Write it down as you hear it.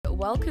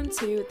welcome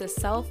to the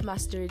Self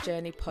Mastery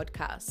Journey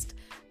podcast.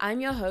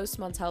 I'm your host,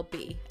 Montel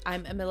B.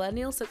 I'm a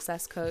millennial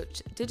success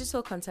coach,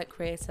 digital content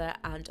creator,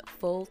 and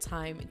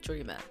full-time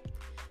dreamer.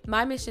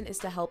 My mission is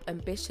to help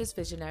ambitious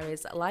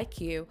visionaries like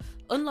you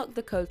unlock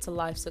the code to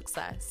life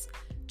success.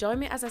 Join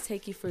me as I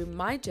take you through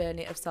my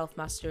journey of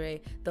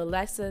self-mastery, the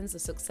lessons, the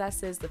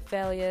successes, the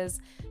failures.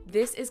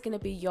 This is going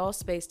to be your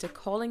space to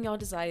call in your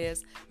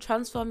desires,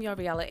 transform your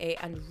reality,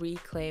 and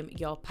reclaim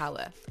your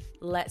power.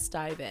 Let's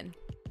dive in.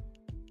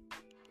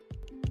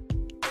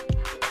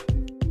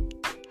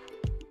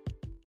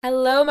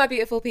 Hello, my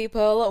beautiful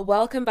people.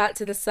 Welcome back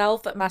to the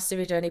Self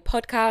Mastery Journey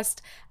podcast.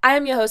 I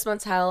am your host,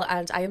 Montel,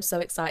 and I am so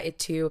excited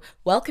to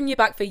welcome you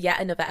back for yet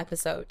another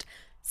episode.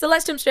 So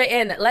let's jump straight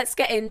in. Let's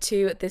get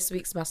into this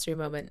week's mastery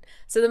moment.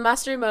 So the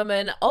mastery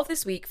moment of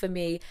this week for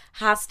me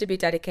has to be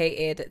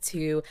dedicated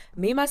to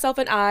me, myself,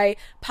 and I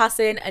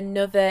passing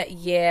another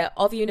year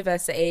of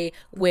university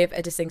with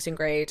a distinction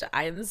grade.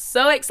 I am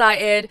so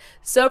excited,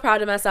 so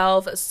proud of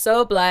myself,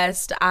 so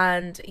blessed,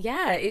 and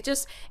yeah, it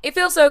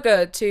feels so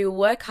good to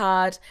work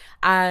hard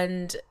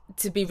and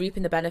to be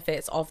reaping the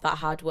benefits of that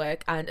hard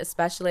work. And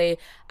especially,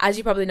 as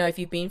you probably know, if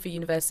you've been through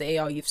university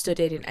or you've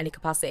studied in any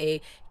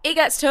capacity, it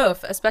gets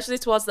tough, especially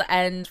towards the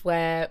end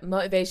where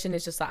motivation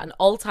is just at an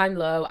all-time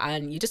low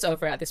and you're just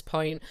over it at this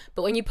point.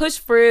 But when you push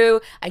through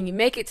and you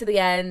make it to the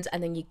end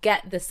and then you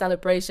get the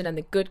celebration and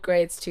the good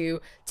grades to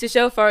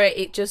show for it,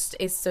 it just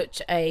is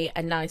such a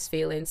nice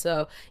feeling.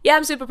 So yeah,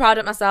 I'm super proud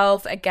of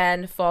myself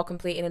again for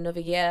completing another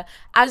year.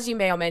 As you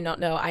may or may not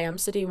know, I am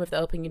studying with the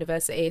Open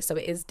University, so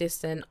it is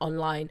distant,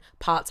 online,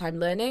 part-time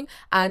learning,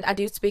 and I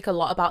do speak a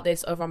lot about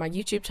this over on my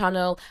YouTube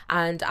channel,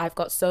 and I've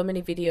got so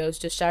many videos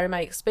just sharing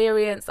my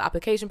experience, the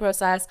application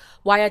process,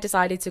 why I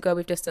decided to go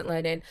with distant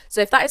learning.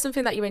 So if that is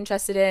something that you're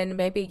interested in,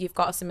 maybe you've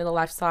got a similar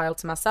lifestyle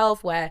to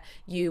myself where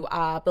you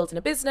are building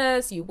a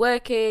business, you're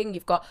working,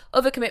 you've got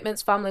other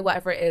commitments, family,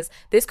 whatever it is,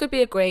 this could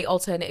be a great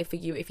alternative for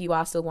you if you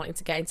are still wanting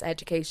to get into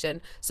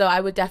education. So I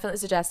would definitely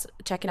suggest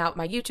checking out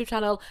my YouTube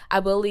channel. I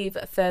will leave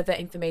further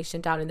information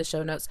down in the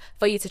show notes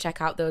for you to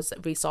check out those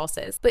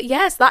resources. But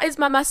yes, that is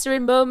my mastery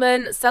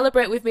moment.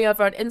 Celebrate with me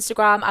over on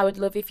Instagram. I would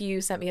love if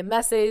you sent me a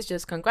message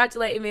just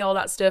congratulating me, all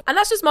that stuff, and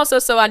that's just more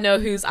so I know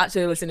who's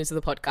actually listening to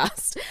the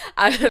podcast.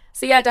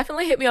 So yeah,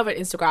 definitely hit me over on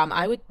Instagram.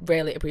 I would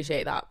really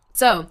appreciate that.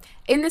 So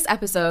in this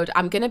episode,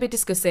 I'm going to be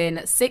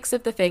discussing 6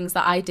 of the things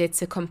that I did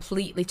to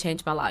completely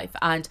change my life.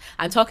 And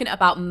I'm talking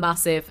about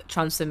massive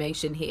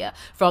transformation here.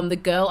 From the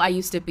girl I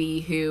used to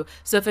be who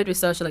suffered with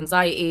social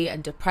anxiety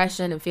and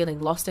depression and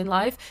feeling lost in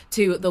life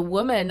to the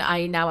woman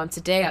I now am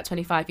today at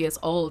 25 years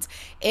old.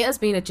 It has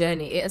been a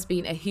journey. It has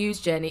been a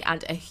huge journey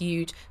and a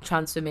huge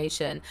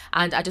transformation.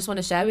 And I just want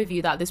to share with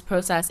you that this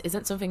process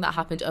isn't something that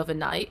happened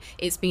overnight.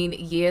 It's been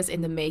years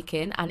in the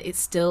making and it's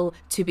still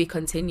to be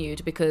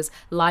continued because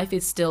life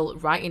is still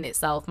writing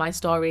itself. My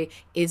story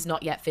is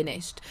not yet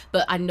finished,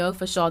 but I know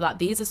for sure that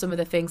these are some of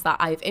the things that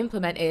I've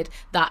implemented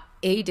that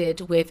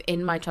aided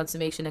within my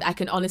transformation, and I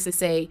can honestly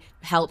say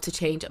helped to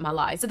change my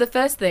life. So the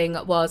first thing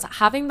was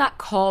having that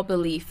core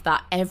belief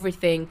that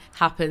everything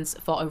happens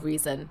for a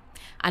reason.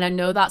 And I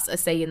know that's a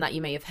saying that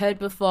you may have heard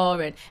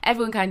before and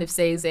everyone kind of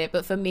says it,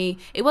 but for me,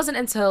 it wasn't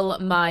until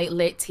my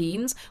late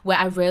teens where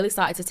I really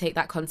started to take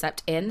that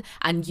concept in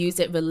and use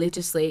it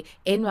religiously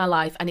in my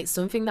life. And it's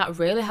something that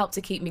really helped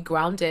to keep me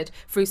grounded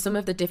through some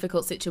of the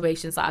difficult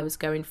situations that I was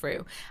going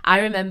through. I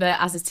remember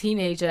as a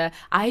teenager,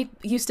 I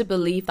used to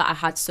believe that I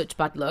had such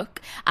bad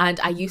luck. And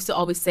I used to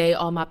always say,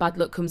 oh, my bad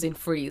luck comes in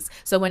threes.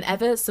 So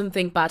whenever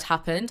something bad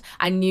happened,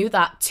 I knew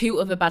that 2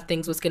 other bad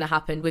things was going to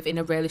happen within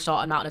a really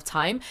short amount of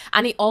time.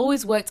 And it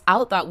always worked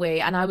out that way,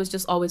 and I was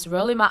just always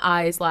rolling my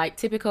eyes like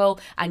typical.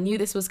 I knew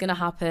this was going to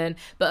happen,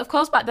 but of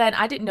course back then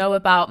I didn't know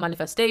about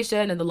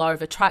manifestation and the law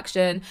of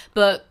attraction,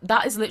 but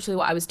that is literally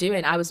what I was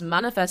doing. I was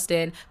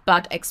manifesting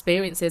bad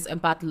experiences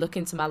and bad luck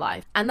into my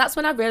life. And that's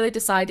when I really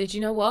decided,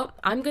 you know what,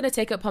 I'm going to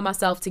take it upon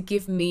myself to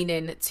give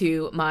meaning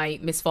to my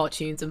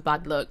misfortunes and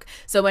bad luck.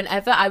 So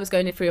whenever I was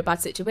going through a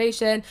bad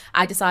situation,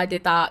 I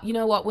decided that, you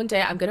know what, one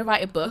day I'm going to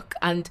write a book,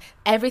 and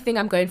everything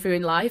I'm going through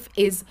in life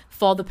is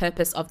for the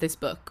purpose of this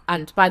book.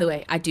 And by the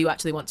way, I do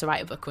actually want to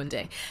write a book one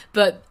day,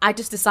 but I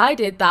just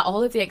decided that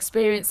all of the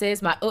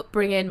experiences, my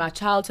upbringing, my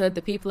childhood,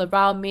 the people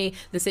around me,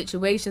 the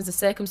situations, the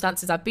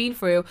circumstances I've been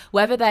through,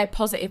 whether they're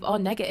positive or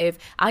negative,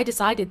 I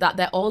decided that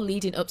they're all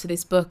leading up to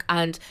this book.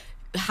 And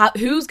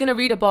who's going to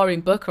read a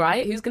boring book,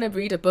 right? Who's going to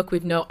read a book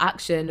with no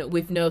action,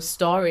 with no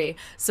story?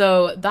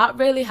 So that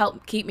really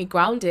helped keep me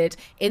grounded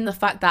in the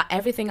fact that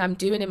everything I'm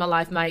doing in my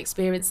life, my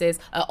experiences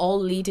are all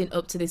leading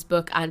up to this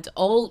book, and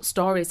all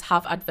stories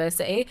have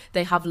adversity.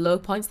 They have low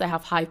points, they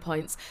have high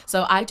points.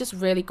 So I just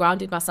really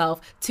grounded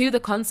myself to the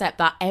concept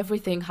that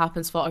everything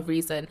happens for a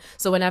reason.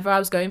 So whenever I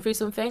was going through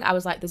something, I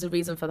was like, there's a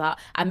reason for that.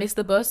 I missed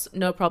the bus,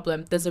 no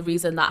problem. There's a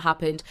reason that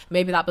happened.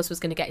 Maybe that bus was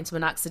going to get into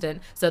an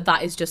accident. So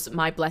that is just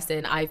my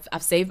blessing. I've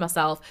have saved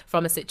myself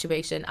from a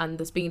situation. And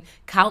there's been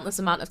countless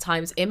amount of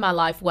times in my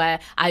life where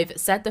I've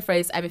said the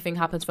phrase, everything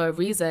happens for a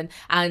reason,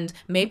 and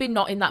maybe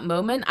not in that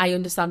moment I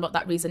understand what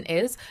that reason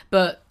is,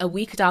 but a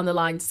week down the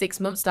line, 6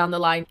 months down the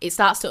line, it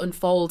starts to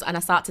unfold and I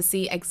start to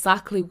see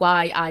exactly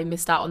why I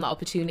missed out on that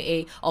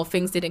opportunity, or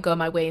things didn't go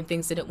my way and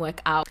things didn't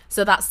work out.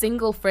 So that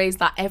single phrase,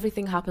 that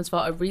everything happens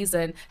for a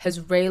reason,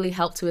 has really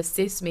helped to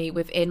assist me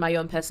within my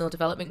own personal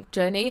development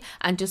journey,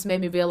 and just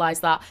made me realize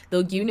that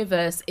the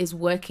universe is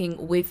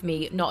working with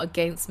me, not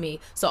against me.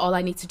 So all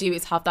I need to do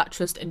is have that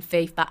trust and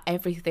faith that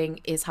everything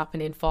is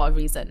happening for a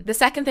reason. The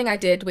second thing I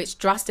did, which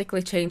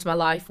drastically changed my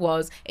life,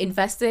 was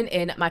investing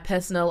in my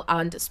personal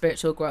and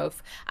spiritual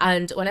growth.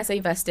 And when I say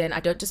investing, I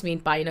don't just mean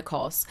buying a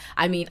course.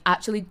 I mean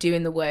actually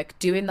doing the work,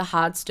 doing the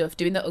hard stuff,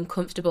 doing the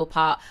uncomfortable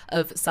part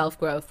of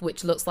self-growth,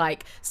 which looks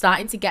like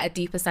starting to get a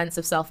deeper sense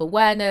of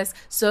self-awareness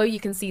so you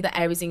can see the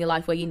areas in your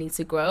life where you need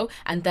to grow,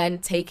 and then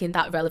taking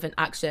that relevant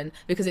action.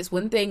 Because it's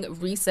one thing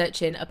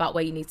researching about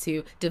where you need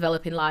to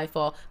develop in life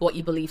or what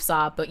your beliefs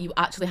are, but you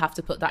actually have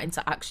to put that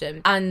into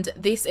action. And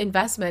this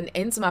investment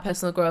into my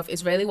personal growth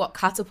is really what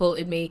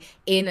catapulted me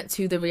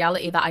into the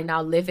reality that I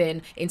now live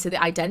in, into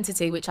the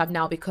identity which I've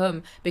now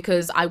become,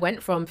 because I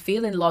went from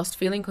feeling lost,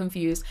 feeling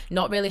confused,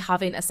 not really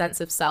having a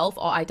sense of self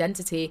or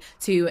identity,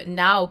 to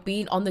now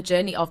being on the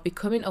journey of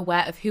becoming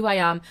aware of who I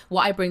am,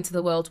 what I bring to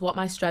the world, what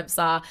my strengths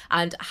are,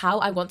 and how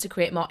I want to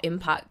create more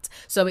impact.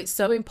 So it's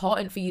so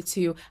important for you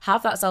to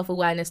have that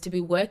self-awareness, to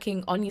be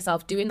working on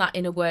yourself, doing that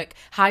inner work,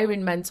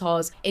 hiring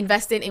mentors,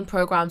 investing in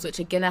programs which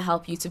are going to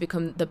help you to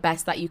become the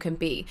best that you can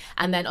be.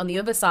 And then on the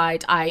other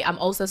side, I am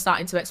also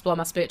starting to explore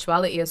my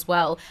spirituality as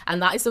well.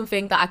 And that is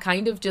something that I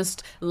kind of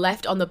just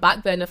left on the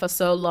back burner for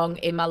so long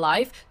in my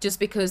life, just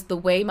because the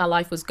way my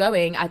life was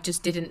going, I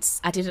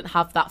didn't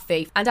have that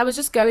faith. And I was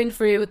just going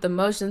through the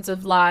motions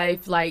of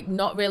life, like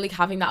not really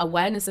having that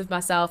awareness of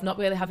myself, not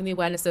really having the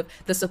awareness of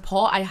the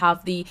support I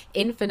have, the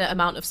infinite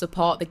amount of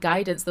support, the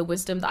guidance, the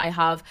wisdom that I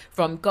have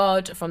from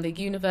God, from the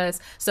universe.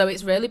 So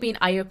it's really been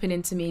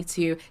eye-opening to me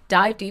to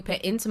dive deeper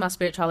into my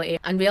spirituality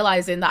and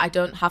realizing that I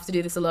don't have to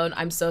do this alone.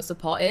 I'm so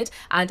supported,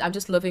 and I'm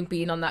just loving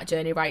being on that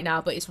journey right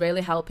now. But it's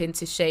really helping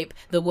to shape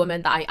the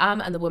woman that I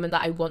am and the woman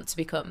that I want to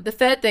become. The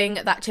third thing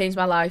that changed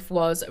my life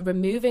was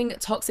removing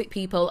toxic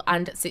people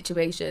and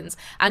situations.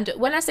 And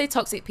when I say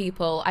toxic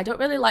people, I don't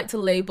really like to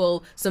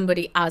label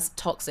somebody as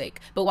toxic,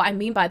 but what I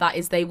mean by that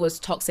is they was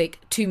toxic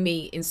to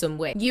me in some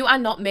way. You are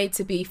not made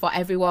to be for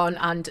everyone,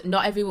 and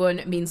not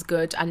everyone means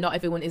good, and not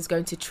everyone is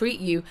going to treat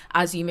you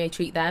as you may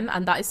treat them,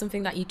 and that is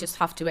something that you just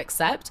have to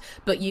accept.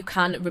 But you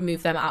can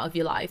remove them out of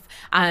your life,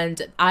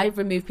 and I've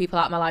removed people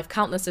out of my life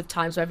countless of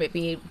times, whether it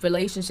be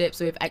relationships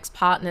with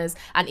ex-partners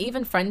and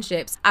even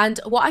friendships. And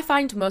what I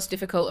find most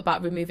difficult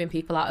about removing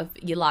people out of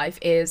your life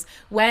is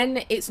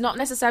when it's not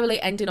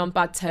necessarily ending on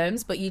bad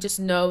terms, but you just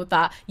know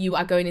that you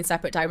are going in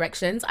separate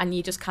directions and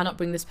you just cannot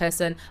bring this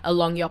person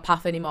along your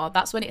path anymore.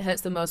 That's when it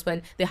hurts the most,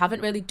 when they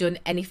haven't really done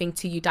anything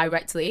to you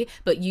directly,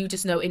 but you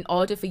just know in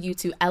order for you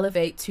to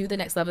elevate to the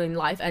next level in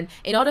life, and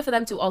in order for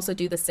them to also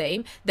do the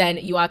same, then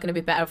you are going to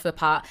be better off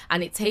apart.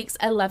 And it takes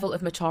a level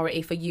of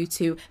maturity for you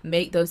to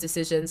make those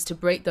decisions, to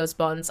break those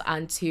bonds,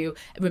 and to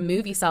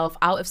remove yourself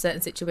out of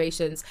certain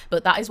situations.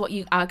 But that is what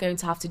you are going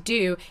to have to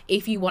do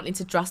if you wanting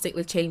to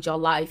drastically change your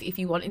life. If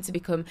you wanting to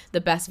become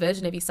the best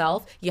version of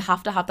yourself, you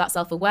have to have that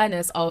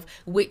self-awareness of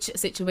which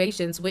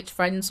situations, which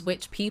friends,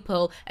 which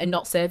people are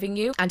not serving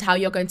you, and how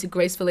you're going to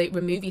gracefully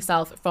remove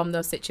yourself from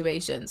those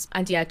situations.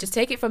 And yeah, just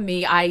take it from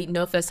me, I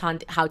know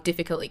firsthand how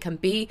difficult it can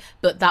be,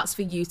 but that's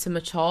for you to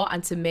mature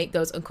and to make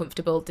those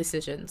uncomfortable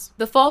decisions.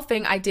 The fourth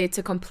thing I did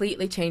to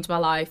completely change my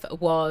life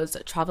was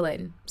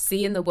traveling,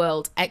 seeing the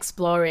world,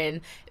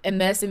 exploring,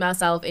 immersing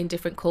myself in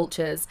different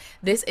cultures.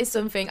 This is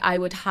something I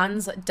would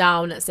hands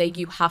down say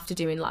you have to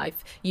do in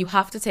life. You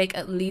have to take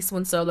at least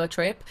one solo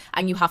trip,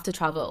 and you have to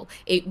travel.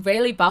 It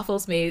really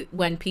baffles me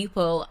when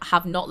people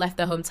have not left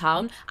their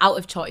hometown out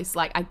of choice.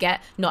 Like, I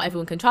get not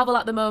everyone can travel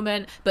at the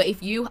moment, but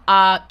if you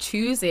are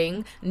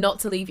choosing not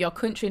to leave your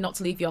country, not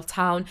to leave your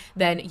town,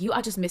 then you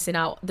are just missing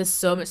out. There's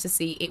so much to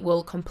see. It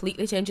will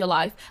completely change your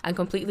life and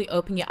completely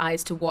open your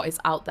eyes to what is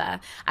out there.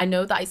 I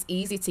know that it's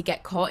easy to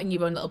get caught in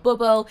your own little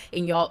bubble,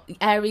 in your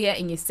area,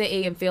 in your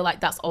city, and feel like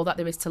that's all that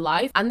there is to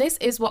life. And this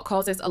is what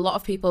causes a lot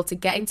of people to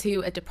get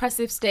into a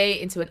depressive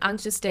state, into an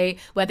anxious state,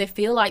 where they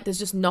feel like there's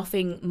just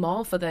nothing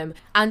more for them.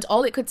 And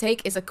all it could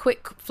take is a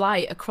quick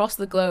flight across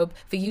the globe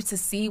for you to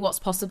see what's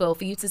possible,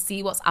 for you to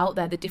see what's out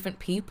there, the different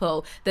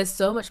people. There's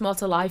so much more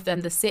to life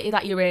than the city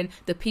that you're in,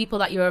 the people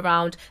that you're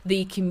around,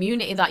 the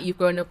community that you've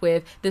grown up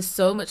with. There's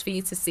so much for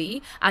you to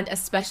see. And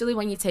especially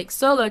when you take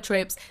solo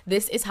trips,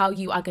 this is how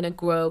you are going to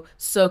grow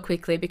so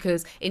quickly,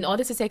 because in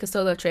order to take a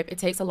solo trip, it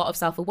takes a lot of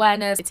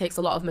self-awareness, it takes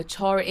a lot of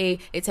maturity,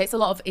 it takes a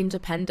lot of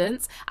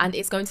independence, and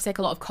it's going to take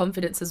a lot of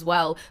confidence as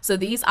well. So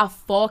these are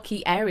 4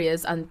 key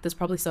areas, and there's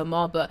probably so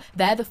more, but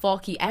they're the 4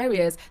 key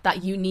areas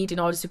that you need in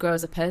order to grow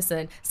as a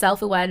person: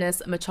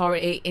 self-awareness,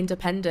 maturity,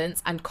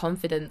 independence, and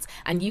confidence.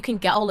 And you can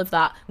get all of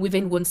that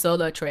within one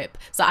solo trip.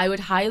 So I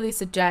would highly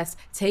suggest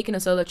taking a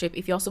solo trip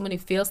if you're someone who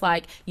feels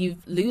like you're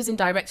losing losing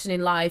direction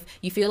in life,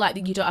 you feel like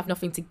you don't have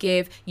nothing to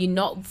give, you're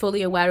not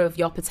fully aware of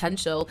your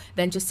potential,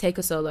 then just take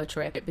a solo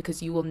trip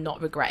because you will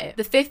not regret it.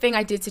 The fifth thing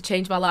I did to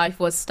change my life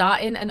was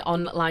starting an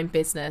online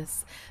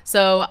business.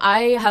 So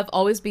I have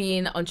always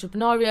been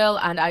entrepreneurial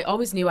and I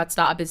always knew I'd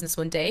start a business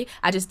one day.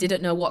 I just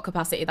didn't know what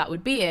capacity that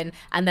would be in.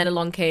 And then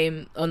along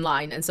came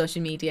online and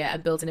social media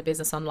and building a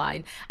business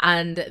online.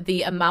 And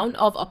the amount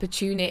of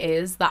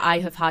opportunities that I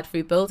have had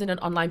through building an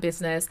online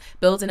business,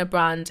 building a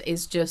brand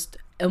is just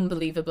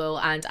unbelievable.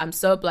 And I'm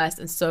so blessed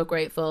and so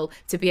grateful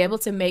to be able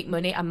to make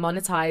money and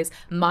monetize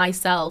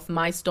myself,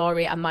 my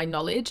story, and my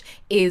knowledge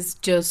is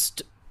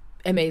just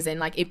amazing.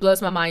 Like, it blows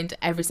my mind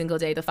every single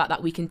day, the fact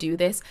that we can do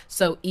this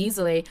so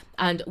easily.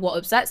 And what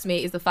upsets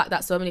me is the fact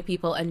that so many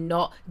people are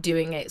not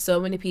doing it. So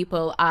many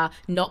people are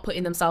not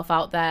putting themselves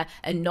out there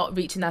and not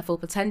reaching their full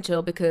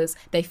potential because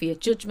they fear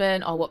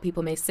judgment or what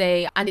people may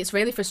say. And it's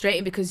really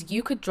frustrating because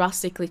you could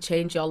drastically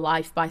change your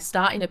life by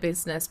starting a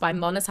business, by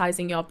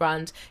monetizing your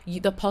brand.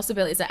 The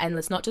possibilities are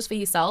endless, not just for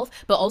yourself,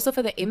 but also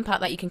for the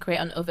impact that you can create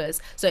on others.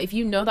 So if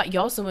you know that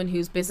you're someone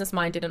who's business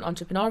minded and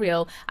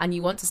entrepreneurial and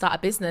you want to start a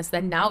business,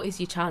 then now is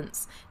your chance.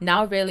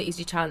 Now really is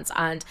your chance.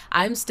 And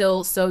I'm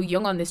still so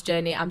young on this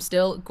journey. I'm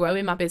still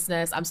growing my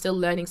business. I'm still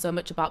learning so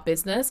much about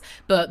business,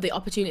 but the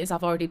opportunities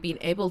I've already been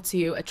able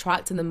to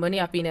attract and the money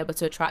I've been able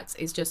to attract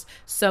is just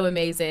so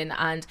amazing.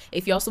 And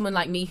if you're someone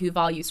like me who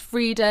values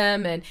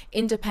freedom and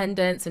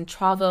independence and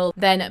travel,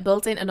 then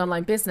building an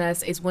online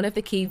business is one of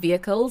the key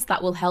vehicles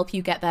that will help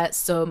you get there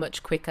so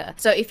much quicker.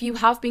 So if you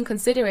have been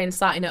considering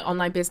starting an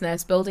online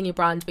business, building your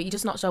brand, but you're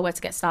just not sure where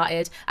to get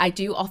started, I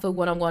do offer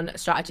one-on-one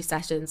strategy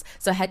sessions.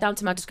 So head down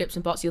to my description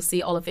box, you'll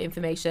see all of the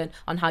information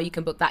on how you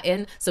can book that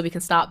in so we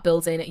can start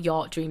building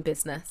your dream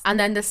business. And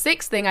then the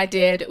sixth thing I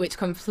did, which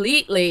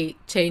completely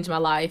changed my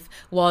life,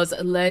 was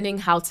learning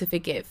how to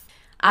forgive.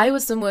 I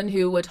was someone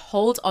who would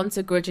hold on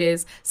to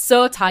grudges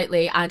so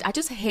tightly, and I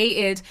just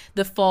hated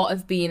the thought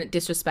of being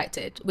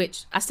disrespected,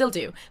 which I still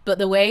do, but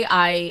the way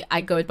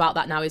I go about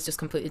that now is just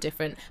completely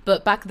different.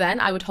 But back then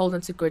I would hold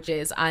on to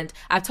grudges, and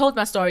I've told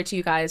my story to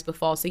you guys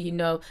before, so you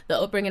know the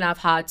upbringing I've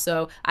had.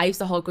 So I used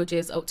to hold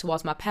grudges up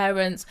towards my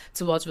parents,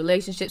 towards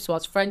relationships,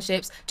 towards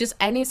friendships, just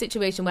any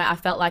situation where I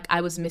felt like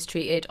I was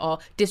mistreated or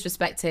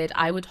disrespected,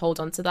 I would hold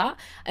on to that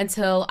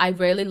until I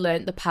really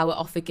learned the power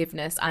of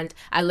forgiveness. And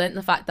I learned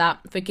the fact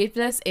that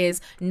forgiveness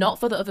is not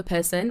for the other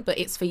person, but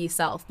it's for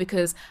yourself,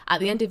 because at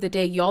the end of the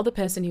day, you're the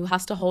person who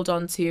has to hold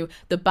on to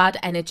the bad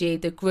energy,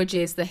 the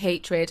grudges, the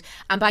hatred.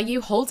 And by you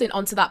holding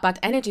onto that bad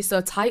energy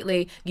so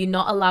tightly, you're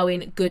not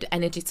allowing good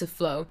energy to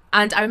flow.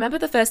 And I remember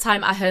the first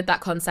time I heard that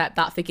concept,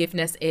 that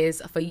forgiveness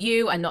is for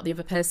you and not the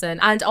other person.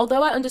 And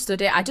although I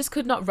understood it, I just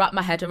could not wrap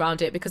my head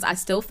around it, because I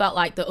still felt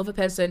like the other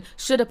person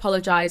should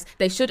apologize,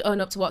 they should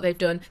own up to what they've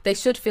done, they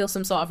should feel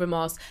some sort of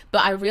remorse.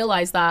 But I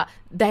realized that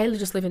they're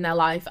just living their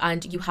life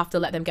and you have to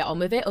let them get on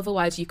with it,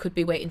 otherwise you could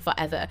be waiting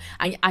forever.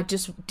 And I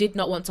just did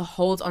not want to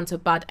hold on to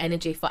bad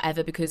energy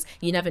forever, because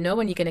you never know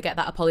when you're going to get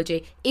that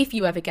apology, if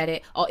you ever get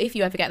it, or if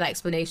you ever get that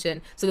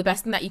explanation. So the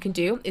best thing that you can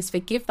do is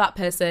forgive that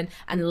person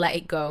and let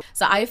it go.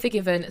 So I have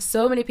forgiven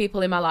so many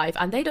people in my life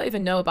and they don't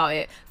even know about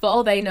it. For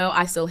all they know,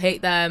 I still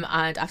hate them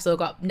and I've still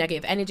got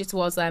negative energy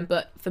towards them.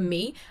 But for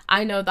me,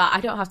 I know that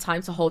I don't have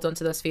time to hold on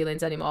to those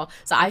feelings anymore.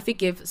 So I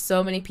forgive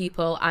so many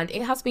people, and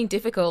it has been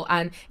difficult,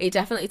 and it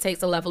definitely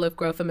takes a level of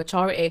growth and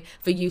maturity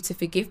for you to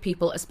forgive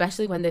people,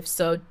 especially when they've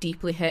so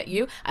deeply hurt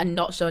you and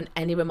not shown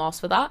any remorse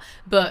for that.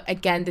 But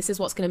again, this is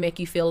what's going to make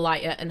you feel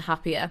lighter and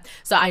happier.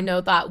 So I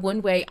know that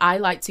one way I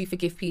like to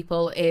forgive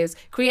people is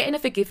creating a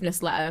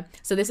forgiveness letter.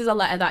 So this is a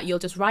letter that you'll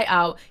just write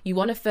out. You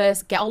want to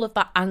first get all of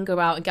that anger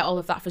out and get all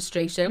of that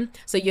frustration.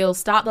 So you'll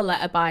start the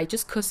letter by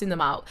just cussing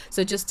them out.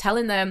 So just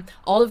telling them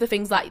all of the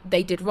things that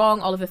they did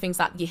wrong, all of the things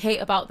that you hate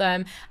about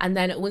them. And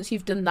then once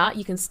you've done that,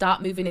 you can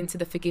start moving into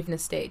the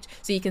forgiveness stage.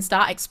 So you can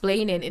start explaining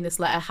in this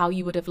letter how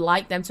you would have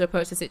liked them to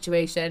approach the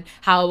situation,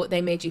 how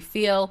they made you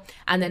feel.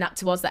 And then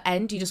towards the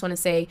end, you just want to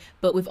say,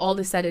 but with all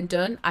this said and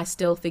done, I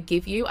still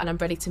forgive you and I'm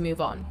ready to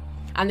move on.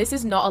 And this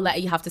is not a letter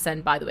you have to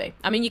send, by the way.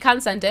 I mean, you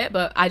can send it,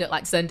 but I don't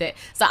like to send it.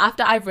 So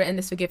after I've written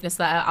this forgiveness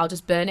letter, I'll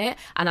just burn it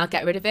and I'll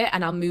get rid of it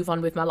and I'll move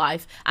on with my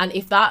life. And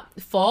if that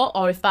thought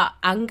or if that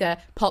anger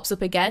pops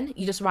up again,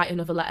 you just write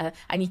another letter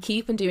and you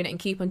keep on doing it and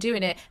keep on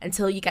doing it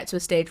until you get to a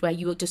stage where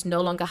you will just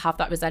no longer have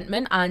that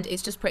resentment and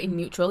it's just pretty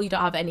neutral. You don't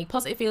have any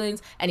positive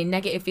feelings, any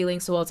negative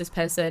feelings towards this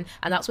person.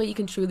 And that's where you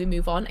can truly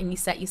move on and you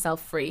set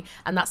yourself free.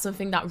 And that's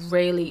something that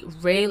really,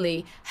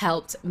 really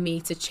helped me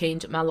to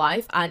change my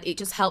life. And it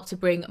just helped to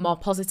bring more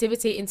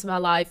positivity into my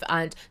life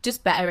and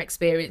just better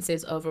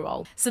experiences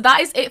overall. So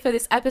that is it for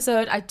this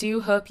episode. I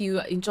do hope you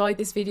enjoyed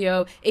this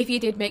video. If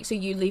you did, make sure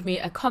you leave me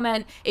a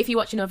comment. If you're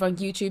watching over on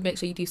YouTube, make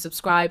sure you do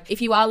subscribe.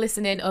 If you are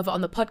listening over on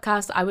the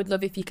podcast, I would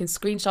love if you can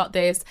screenshot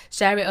this,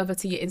 share it over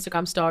to your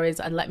Instagram stories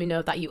and let me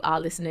know that you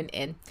are listening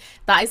in.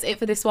 That is it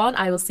for this one.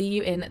 I will see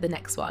you in the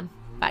next one.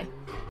 Bye.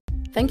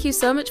 Thank you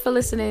so much for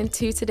listening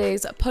to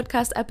today's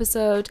podcast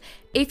episode.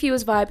 If you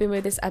was vibing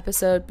with this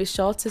episode, be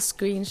sure to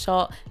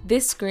screenshot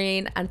this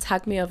screen and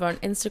tag me over on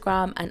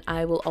Instagram, and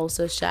I will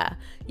also share.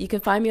 You can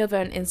find me over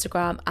on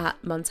Instagram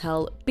at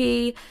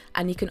MontelB,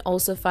 and you can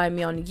also find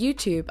me on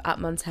YouTube at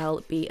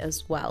MontelB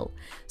as well.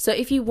 So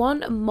if you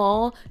want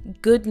more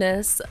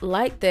goodness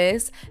like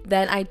this,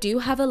 then I do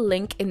have a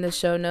link in the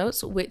show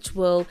notes which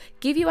will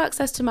give you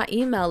access to my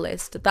email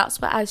list. That's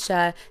where I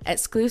share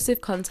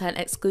exclusive content,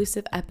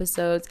 exclusive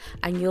episodes,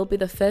 and you'll be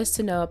the first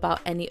to know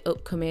about any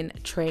upcoming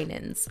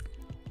trainings.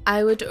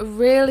 I would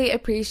really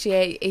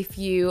appreciate if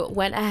you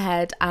went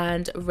ahead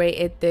and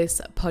rated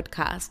this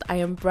podcast. I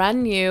am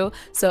brand new,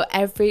 so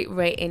every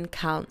rating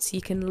counts.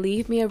 You can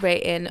leave me a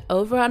rating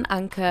over on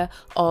Anchor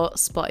or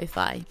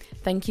Spotify.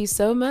 Thank you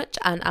so much,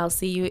 and I'll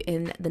see you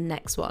in the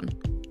next one.